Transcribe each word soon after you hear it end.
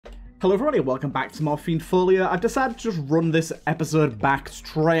Hello everybody, welcome back to more Fiend Folio. I've decided to just run this episode back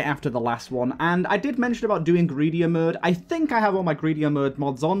straight after the last one, and I did mention about doing greedier mode. I think I have all my greedier mode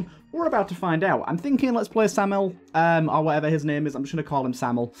mods on. We're about to find out. I'm thinking let's play SAMAEL, or whatever his name is, I'm just going to call him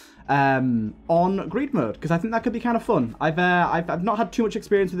SAMAEL, on greed mode, because I think that could be kind of fun. I've not had too much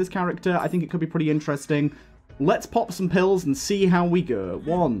experience with this character. I think it could be pretty interesting. Let's pop some pills and see how we go.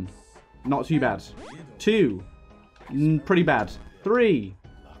 1, not too bad. 2, pretty bad. 3,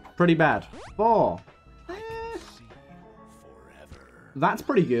 pretty bad. 4. That's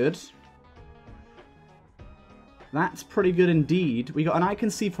pretty good. That's pretty good indeed. We got an I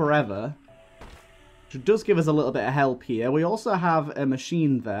Can See Forever, which does give us a little bit of help here. We also have a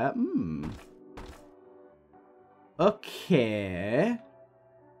machine there. Okay.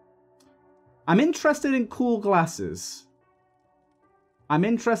 I'm interested in cool glasses. I'm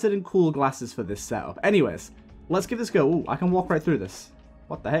interested in cool glasses for this setup. Anyways, let's give this a go. Ooh, I can walk right through this.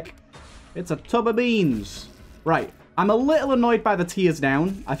 What the heck? It's a tub of beans. Right. I'm a little annoyed by the tears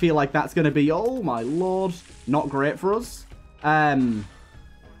down. I feel like that's going to be, oh my lord, not great for us.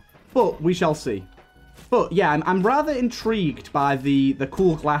 But we shall see. But yeah, I'm rather intrigued by the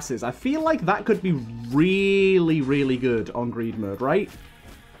cool glasses. I feel like that could be really, really good on greed mode, right?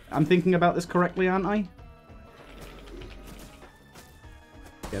 I'm thinking about this correctly, aren't I?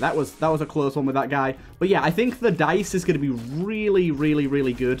 Yeah, that was a close one with that guy. But yeah, I think the dice is going to be really, really,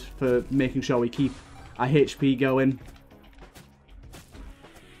 really good for making sure we keep our HP going.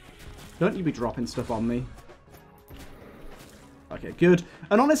 Don't you be dropping stuff on me. Okay, good.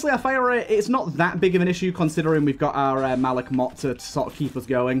 And honestly, our fire rate, it's not that big of an issue considering we've got our Malik Mott to sort of keep us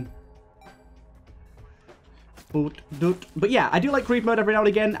going. But yeah, I do like greed mode every now and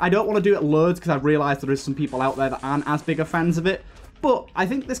again. I don't want to do it loads because I've realised there is some people out there that aren't as big of fans of it. But I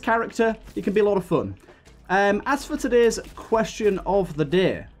think this character, it can be a lot of fun. As for today's question of the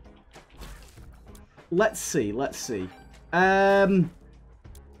day, let's see. What's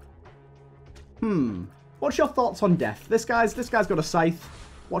your thoughts on death? This guy's got a scythe.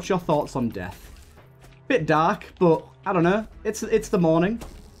 What's your thoughts on death? Bit dark, but I don't know. It's the morning.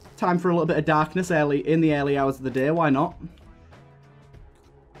 Time for a little bit of darkness in the early hours of the day. Why not?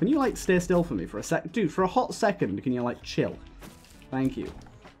 Can you like stay still for me for a sec, dude? For a hot second, can you like chill? Thank you.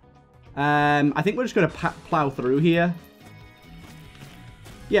 I think we're just going to plow through here.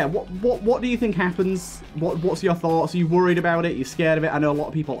 Yeah, what do you think happens? What's your thoughts? Are you worried about it? Are you scared of it? I know a lot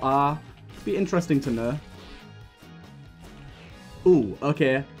of people are. It'd be interesting to know. Ooh,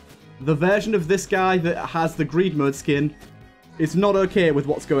 okay. The version of this guy that has the greed mode skin is not okay with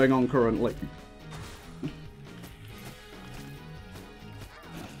what's going on currently.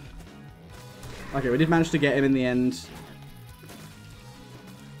 Okay, we did manage to get him in the end.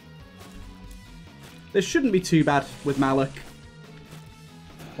 This shouldn't be too bad with Malik.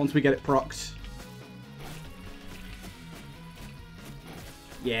 Once we get it procced.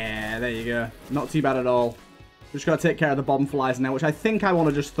 Yeah, there you go. Not too bad at all. We've just got to take care of the bomb flies now, which I think I want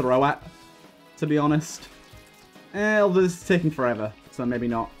to just throw at, to be honest. Although this is taking forever, so maybe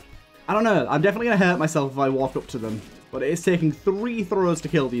not. I don't know. I'm definitely going to hurt myself if I walk up to them. But it is taking 3 throws to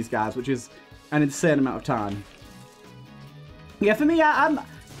kill these guys, which is an insane amount of time. Yeah, for me,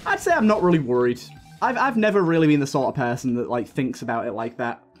 I'd say I'm not really worried. I've never really been the sort of person that like thinks about it like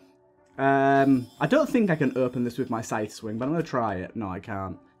that. I don't think I can open this with my scythe swing, but I'm going to try it. No, I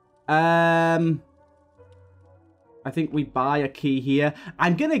can't. I think we buy a key here.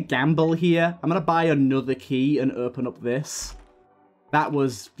 I'm going to gamble here. I'm going to buy another key and open up this. That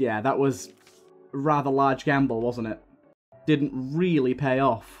was, yeah, that was a rather large gamble, wasn't it? Didn't really pay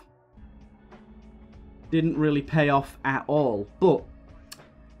off. Didn't really pay off at all, but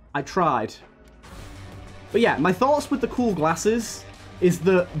I tried. But yeah, my thoughts with the cool glasses is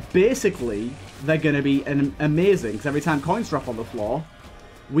that basically they're going to be amazing because every time coins drop on the floor,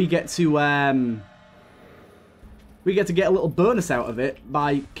 we get to get a little bonus out of it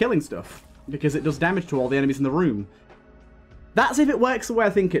by killing stuff because it does damage to all the enemies in the room. That's if it works the way I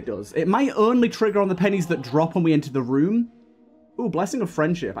think it does. It might only trigger on the pennies that drop when we enter the room. Ooh, Blessing of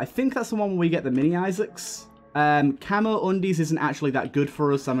Friendship. I think that's the one where we get the mini Isaacs. Camo undies isn't actually that good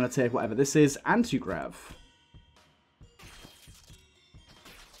for us, so I'm going to take whatever this is. Anti-grav.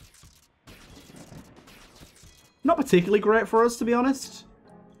 Not particularly great for us, to be honest.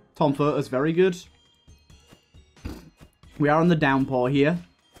 Tom Photo's very good. We are on the downpour here.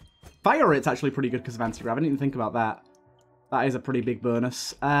 Fire rate's actually pretty good because of anti-grav. I didn't even think about that. That is a pretty big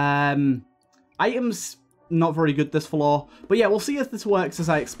bonus. Items, not very good this floor. But yeah, we'll see if this works as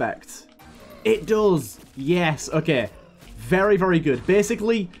I expect. It does. Yes. Okay. Very, very good.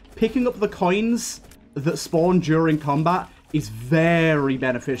 Basically, picking up the coins that spawn during combat is very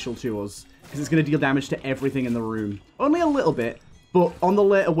beneficial to us, because it's going to deal damage to everything in the room. Only a little bit, but on the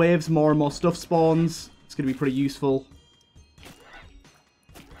later waves, more and more stuff spawns. It's going to be pretty useful.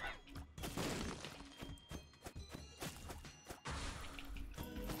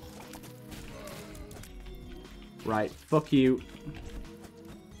 Right, fuck you.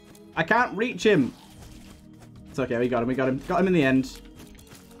 I can't reach him. It's okay, we got him, we got him. Got him in the end.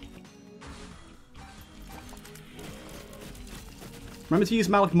 Remember to use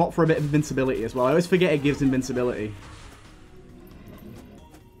Malak Mott for a bit of invincibility as well. I always forget it gives invincibility.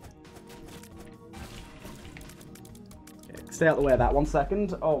 Okay, stay out of the way of that 1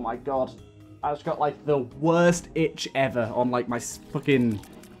 second. Oh my god. I just got like the worst itch ever on like my fucking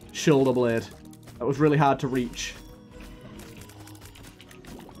shoulder blade. That was really hard to reach.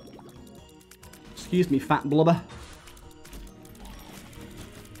 Excuse me, fat blubber.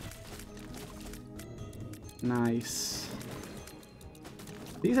 Nice.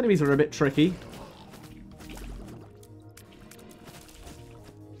 These enemies are a bit tricky.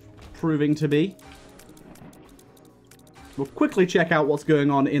 Proving to be. We'll quickly check out what's going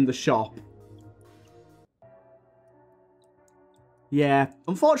on in the shop. Yeah,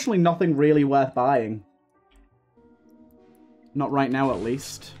 unfortunately nothing really worth buying. Not right now, at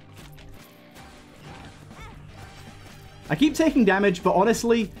least. I keep taking damage, but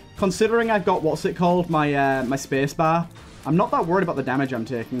honestly, considering I've got, what's it called, my my spacebar, I'm not that worried about the damage I'm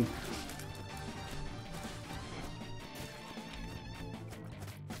taking.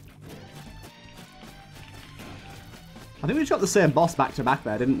 I think we just got the same boss back to back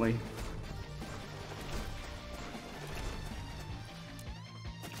there, didn't we?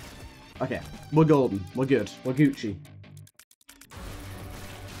 Okay, we're golden. We're good. We're Gucci.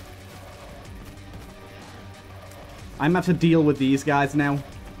 I'm gonna have to deal with these guys now.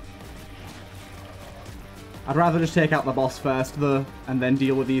 I'd rather just take out the boss first, though, and then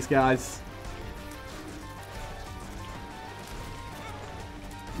deal with these guys.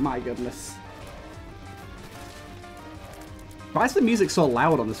 My goodness. Why is the music so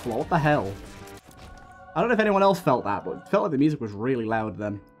loud on this floor? What the hell? I don't know if anyone else felt that, but it felt like the music was really loud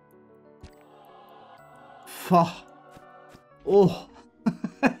then. Fuck. Oh.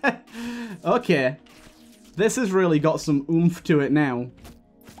 Okay. This has really got some oomph to it now.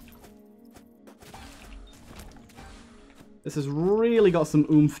 This has really got some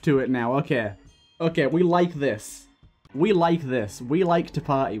oomph to it now. Okay. Okay, we like this. We like this. We like to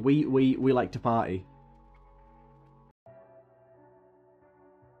party. We like to party.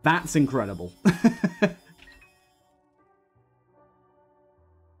 That's incredible.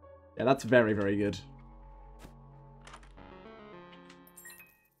 Yeah, that's very, very good.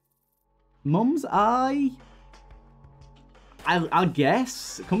 Mum's Eye? I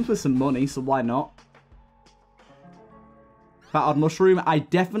guess. It comes with some money, so why not? Battered Mushroom. I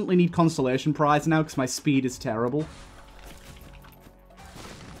definitely need Consolation Prize now, because my speed is terrible.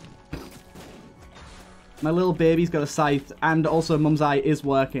 My little baby's got a scythe, and also Mum's Eye is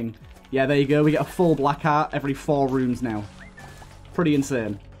working. Yeah, there you go. We get a full black heart every 4 rooms now. Pretty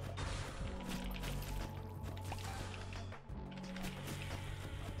insane.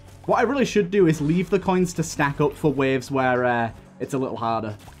 What I really should do is leave the coins to stack up for waves where it's a little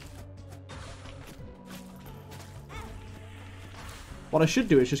harder. What I should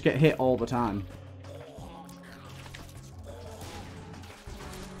do is just get hit all the time.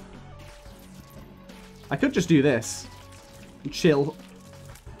 I could just do this. And chill.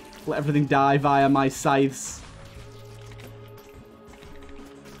 Let everything die via my scythes.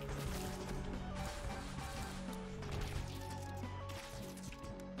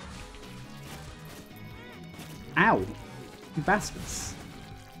 Ow. You bastards.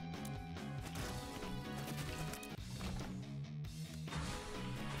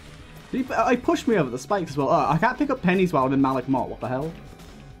 He pushed me over the spikes as well. Oh, I can't pick up pennies while I'm in Malak Mott. What the hell?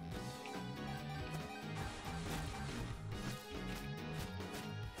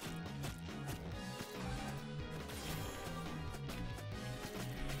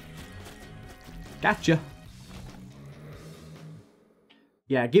 Gotcha.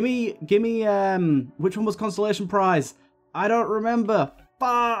 Yeah, gimme, which one was Consolation Prize? I don't remember.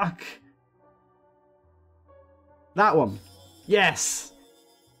 Fuck. That one. Yes.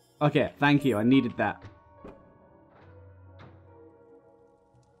 Okay, thank you. I needed that.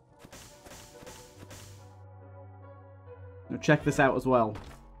 Now check this out as well.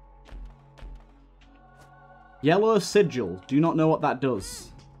 Yellow Sigil. Do not know what that does.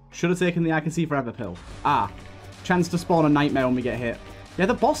 Should have taken the I Can See Forever pill. Ah. Chance to spawn a nightmare when we get hit. Yeah,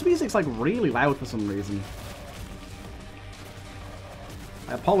 the boss music's like really loud for some reason.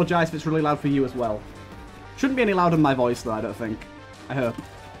 I apologize if it's really loud for you as well. Shouldn't be any louder than my voice, though, I don't think. I hope.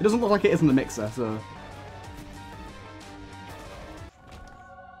 It doesn't look like it is in the mixer, so...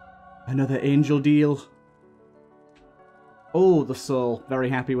 Another angel deal. Oh, the soul. Very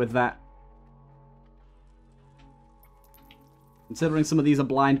happy with that. Considering some of these are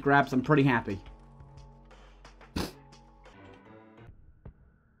blind grabs, I'm pretty happy.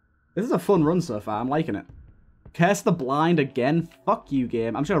 This is a fun run so far. I'm liking it. Curse the blind again? Fuck you,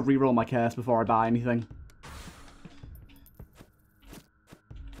 game. I'm just going to reroll my curse before I buy anything.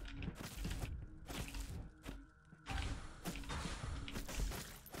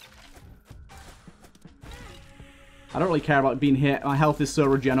 I don't really care about being hit. My health is so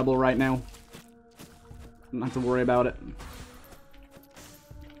regenerable right now. Don't have to worry about it.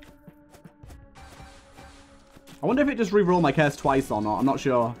 I wonder if it just reroll my curse twice or not. I'm not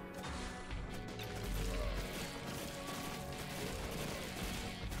sure.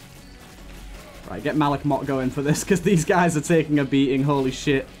 Right, get Malik Mott going for this, because these guys are taking a beating. Holy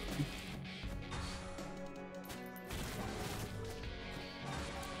shit.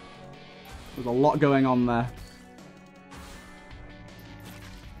 There's a lot going on there.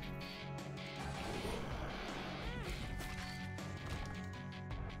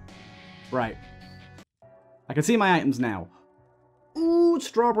 Right. I can see my items now. Ooh,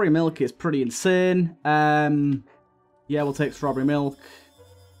 strawberry milk is pretty insane. Yeah, we'll take strawberry milk.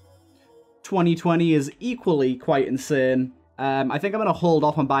 2020 is equally quite insane. I think I'm going to hold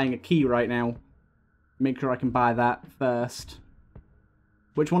off on buying a key right now. Make sure I can buy that first.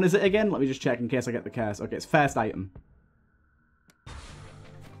 Which one is it again? Let me just check in case I get the curse. Okay, it's first item.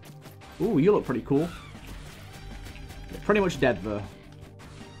 Ooh, you look pretty cool. You're pretty much dead, though.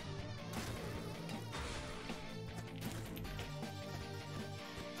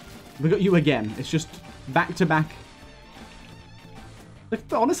 We got you again. It's just back to back. Like,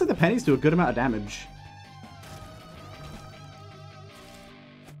 honestly, the pennies do a good amount of damage.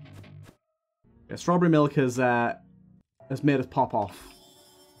 Yeah, strawberry milk has made us pop off.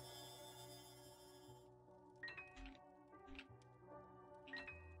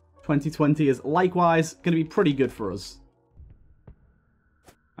 $2020 is likewise going to be pretty good for us.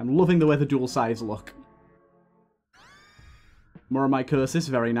 I'm loving the way the dual sides look. More of my curses,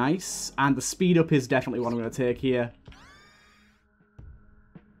 very nice. And the speed up is definitely what I'm going to take here.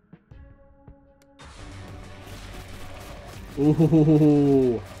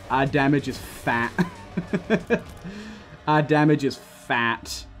 Ooh, our damage is fat. Our damage is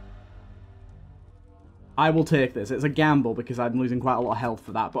fat. I will take this. It's a gamble because I'm losing quite a lot of health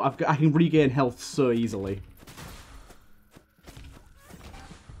for that, but I can regain health so easily.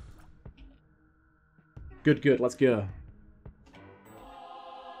 Good, good. Let's go.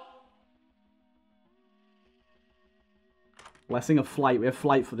 Blessing of Flight. We have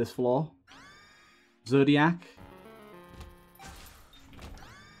Flight for this floor. Zodiac.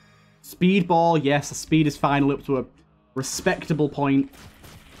 Speedball. Yes, the speed is finally up to a respectable point.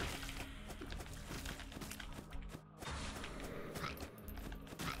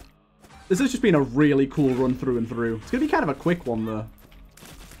 This has just been a really cool run through and through. It's going to be kind of a quick one, though.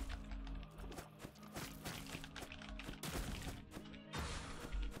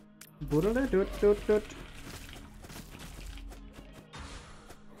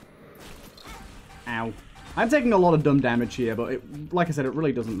 Ow. I'm taking a lot of dumb damage here, but like I said, it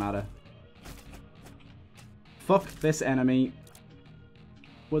really doesn't matter. Fuck this enemy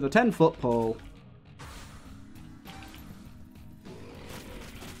with a 10-foot pole.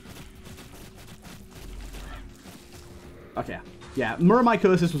 Okay. Yeah,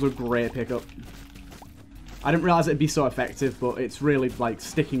 Muramycosis was a great pickup. I didn't realize it'd be so effective, but it's really, like,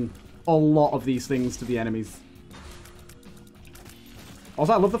 sticking a lot of these things to the enemies.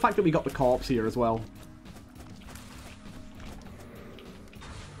 Also, I love the fact that we got the corpse here as well.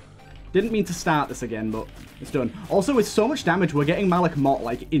 Didn't mean to start this again, but it's done. Also, with so much damage, we're getting Malik Mott,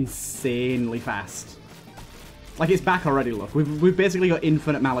 like, insanely fast. Like, it's back already, look. We've basically got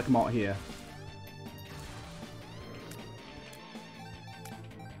infinite Malik Mott here.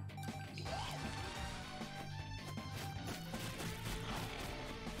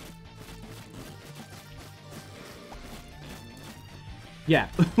 Yeah,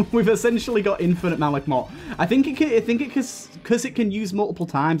 we've essentially got infinite Malik Mott. I think because it can use multiple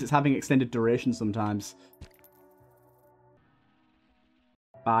times, it's having extended duration sometimes.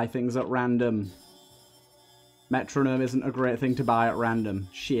 Buy things at random. Metronome isn't a great thing to buy at random.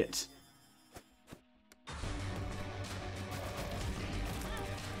 Shit.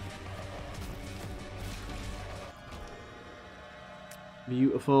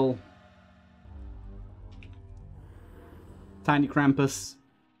 Beautiful. Tiny Krampus.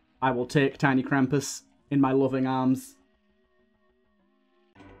 I will take Tiny Krampus in my loving arms.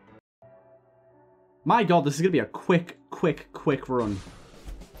 My god, this is going to be a quick run.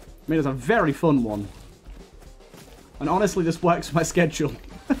 I mean, it's a very fun one. And honestly, this works for my schedule.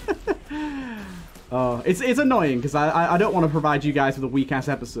 It's annoying, because I don't want to provide you guys with a weak-ass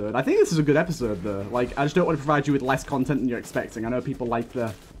episode. I think this is a good episode, though. Like, I just don't want to provide you with less content than you're expecting. I know people like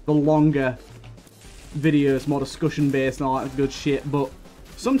the longer videos, more discussion-based and all that good shit, but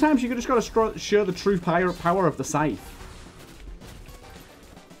sometimes you just gotta show the true power of the scythe.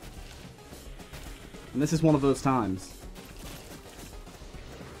 And this is one of those times.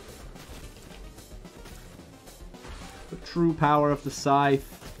 The true power of the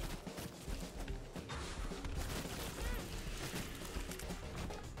scythe.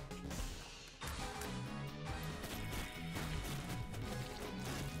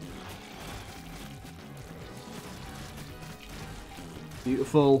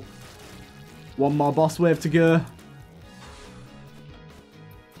 Beautiful. One more boss wave to go.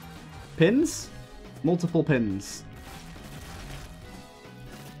 Pins? Multiple pins.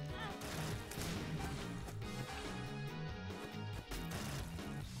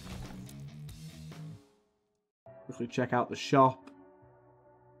 Quickly check out the shop.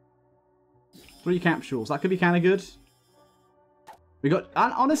 3 capsules. That could be kind of good. We got...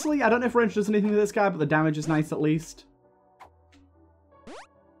 And honestly, I don't know if range does anything to this guy, but the damage is nice at least.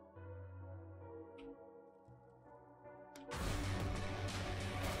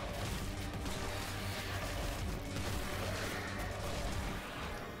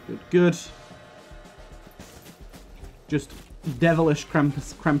 Good. Just devilish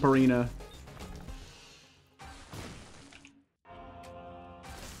Kremperino.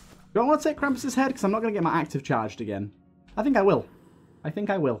 Do I want to take Krampus's head? Because I'm not going to get my active charged again. I think I will. I think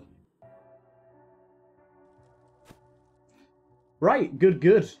I will. Right,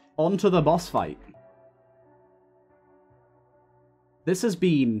 good. On to the boss fight. This has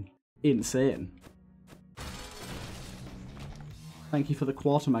been insane. Thank you for the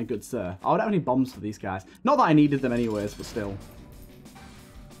quarter, my good sir. I don't have any bombs for these guys. Not that I needed them anyways, but still.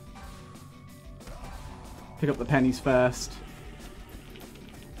 Pick up the pennies first.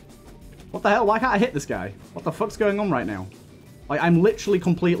 What the hell? Why can't I hit this guy? What the fuck's going on right now? Like, I'm literally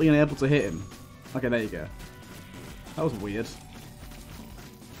completely unable to hit him. Okay, there you go. That was weird.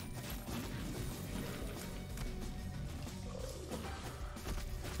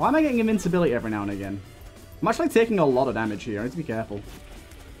 Why am I getting invincibility every now and again? I'm actually taking a lot of damage here. I need to be careful.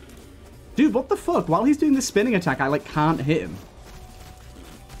 Dude, what the fuck? While he's doing this spinning attack, I, like, can't hit him.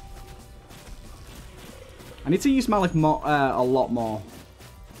 I need to use my, like, a lot more.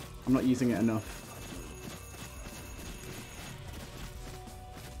 I'm not using it enough.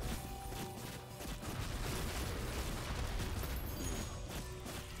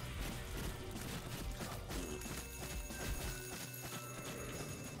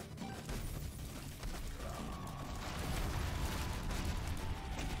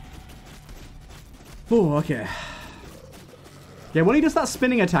 Oh, okay. Yeah, when he does that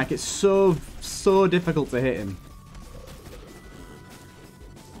spinning attack, it's so difficult to hit him.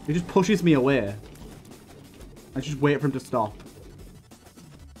 He just pushes me away. I just wait for him to stop.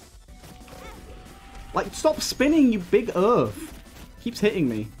 Like, stop spinning, you big oaf. Keeps hitting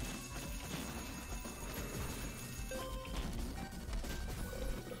me.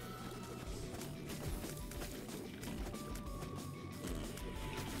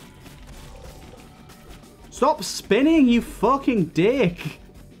 Stop spinning, you fucking dick!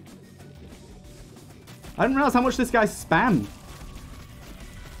 I didn't realize how much this guy spammed.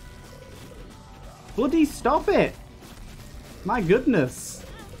 Bloody stop it! My goodness.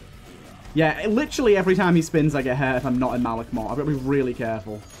 Yeah, literally every time he spins I get hurt if I'm not in Malak Mort. I've got to be really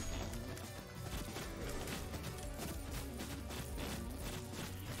careful.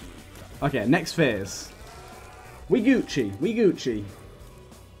 Okay, next phase. We Gucci.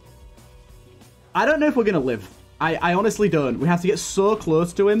 I don't know if we're going to live. I honestly don't. We have to get so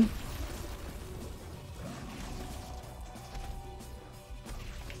close to him.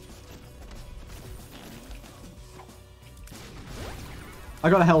 I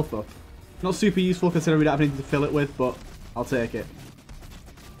got a health up. Not super useful considering we don't have anything to fill it with, but I'll take it.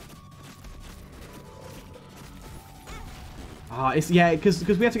 Yeah, because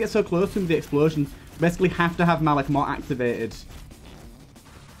we have to get so close to him with the explosions. We basically have to have Malak Mort activated.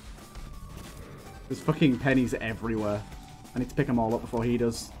 There's fucking pennies everywhere. I need to pick them all up before he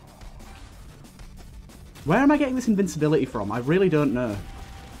does. Where am I getting this invincibility from? I really don't know.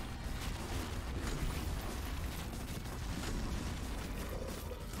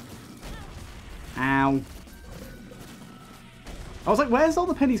 Ow. I was like, where's all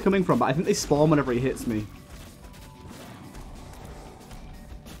the pennies coming from? But I think they spawn whenever he hits me.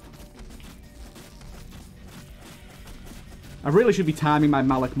 I really should be timing my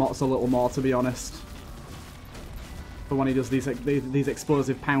Malik Mots a little more, to be honest. For when he does these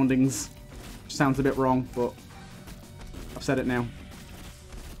explosive poundings. Which sounds a bit wrong, but I've said it now.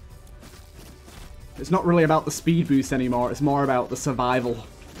 It's not really about the speed boost anymore, it's more about the survival.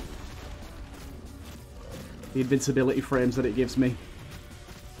 The invincibility frames that it gives me.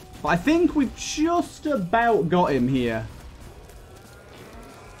 But I think we've just about got him here.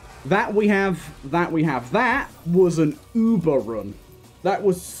 That we have, that we have. That was an uber run. That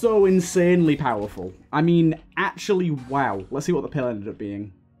was so insanely powerful. I mean, actually, wow. Let's see what the pill ended up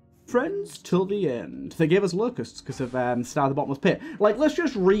being. Friends till the end. They gave us locusts because of Star of the Bottomless Pit. Like, let's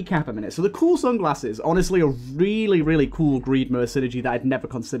just recap a minute. So the cool sunglasses, honestly, a really, really cool greed mode synergy that I'd never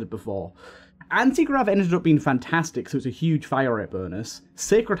considered before. Anti-grav ended up being fantastic, so it's a huge fire rate bonus.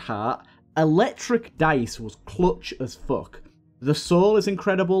 Sacred Heart, Electric Dice was clutch as fuck. The Soul is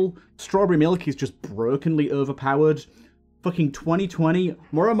incredible. Strawberry Milk is just brokenly overpowered. Fucking 2020.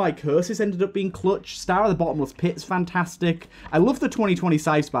 More of my curses ended up being clutch. Star of the Bottomless Pit's fantastic. I love the 2020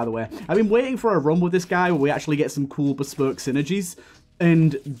 scythes, by the way. I've been waiting for a run with this guy where we actually get some cool bespoke synergies.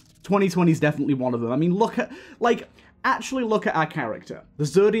 And 2020 is definitely one of them. I mean, look at, like, actually look at our character. The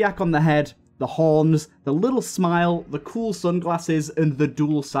Zodiac on the head, the horns, the little smile, the cool sunglasses, and the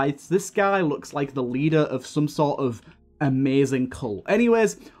dual scythes. This guy looks like the leader of some sort of amazing cult.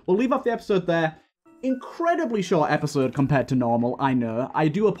 Anyways, we'll leave off the episode there. Incredibly short episode compared to normal, I know. I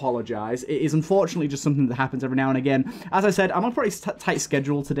do apologise. It is unfortunately just something that happens every now and again. As I said, I'm on a pretty tight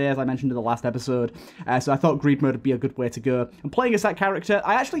schedule today, as I mentioned in the last episode, so I thought greed mode would be a good way to go. And playing as that character,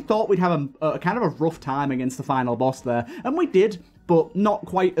 I actually thought we'd have a kind of a rough time against the final boss there, and we did, but not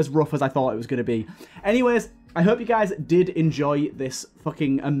quite as rough as I thought it was going to be. Anyways, I hope you guys did enjoy this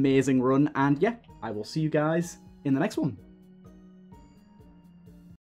fucking amazing run, and yeah, I will see you guys in the next one.